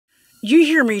You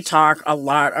hear me talk a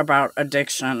lot about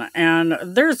addiction, and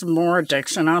there's more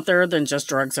addiction out there than just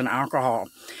drugs and alcohol.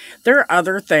 There are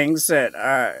other things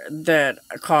that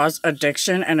cause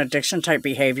addiction and addiction type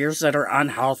behaviors that are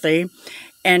unhealthy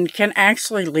and can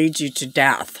actually lead you to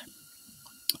death.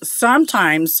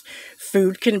 Sometimes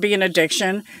food can be an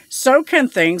addiction, so can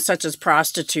things such as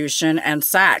prostitution and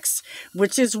sex,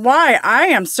 which is why I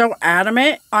am so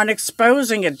adamant on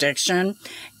exposing addiction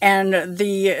and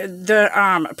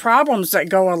the problems that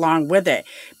go along with it.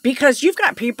 Because you've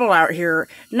got people out here,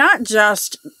 not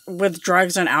just with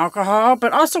drugs and alcohol,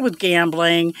 but also with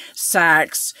gambling,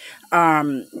 sex,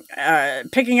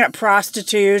 picking up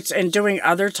prostitutes and doing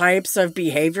other types of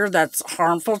behavior that's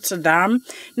harmful to them,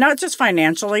 not just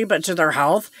financially, but to their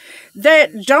health,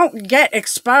 that don't get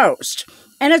exposed.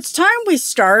 And it's time we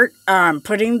start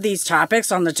putting these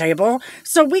topics on the table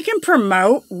so we can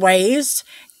promote ways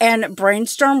and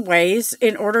brainstorm ways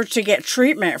in order to get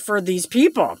treatment for these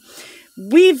people.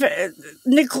 We've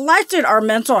neglected our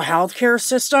mental health care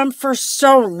system for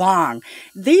so long.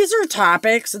 These are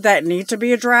topics that need to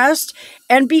be addressed,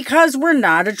 and because we're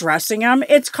not addressing them,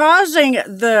 it's causing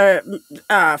the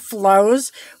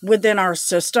flows within our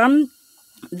system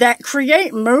that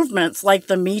create movements like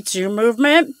the Me Too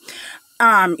movement.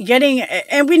 And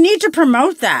we need to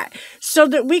promote that so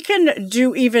that we can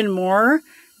do even more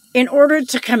in order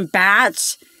to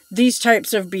combat these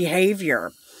types of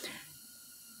behavior.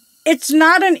 It's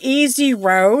not an easy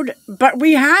road, but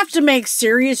we have to make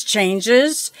serious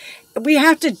changes. We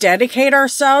have to dedicate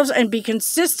ourselves and be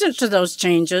consistent to those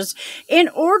changes in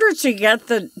order to get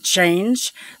the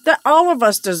change that all of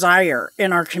us desire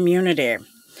in our community.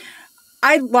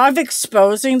 I love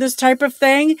exposing this type of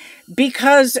thing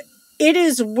because it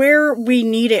is where we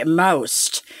need it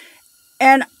most.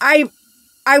 And I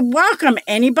welcome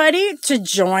anybody to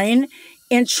join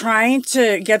in trying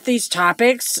to get these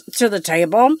topics to the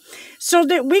table so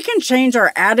that we can change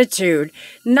our attitude,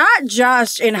 not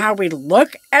just in how we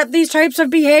look at these types of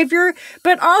behavior,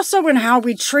 but also in how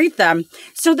we treat them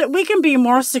so that we can be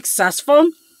more successful,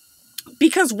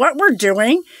 because what we're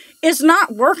doing is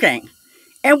not working.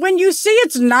 And when you see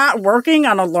it's not working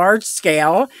on a large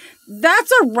scale,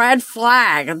 that's a red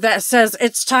flag that says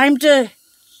it's time to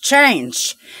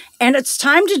change. And it's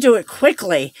time to do it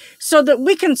quickly so that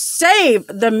we can save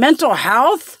the mental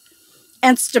health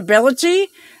and stability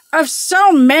of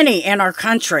so many in our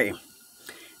country.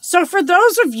 So for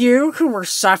those of you who are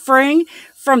suffering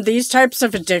from these types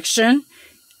of addiction,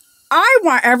 I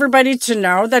want everybody to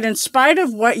know that in spite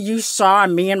of what you saw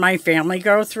me and my family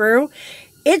go through,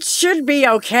 it should be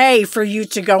okay for you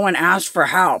to go and ask for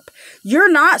help.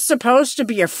 You're not supposed to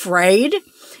be afraid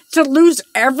to lose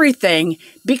everything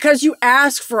because you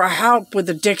ask for help with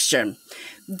addiction.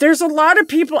 There's a lot of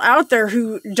people out there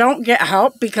who don't get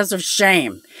help because of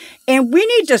shame. And we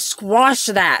need to squash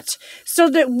that so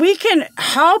that we can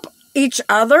help each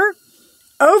other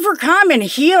overcome and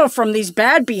heal from these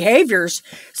bad behaviors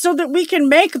so that we can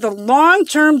make the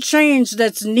long-term change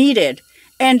that's needed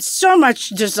and so much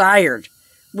desired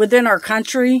within our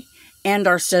country and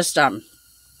our system.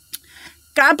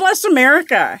 God bless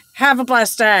America. Have a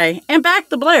blessed day. And back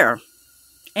the Blair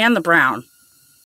and the Brown.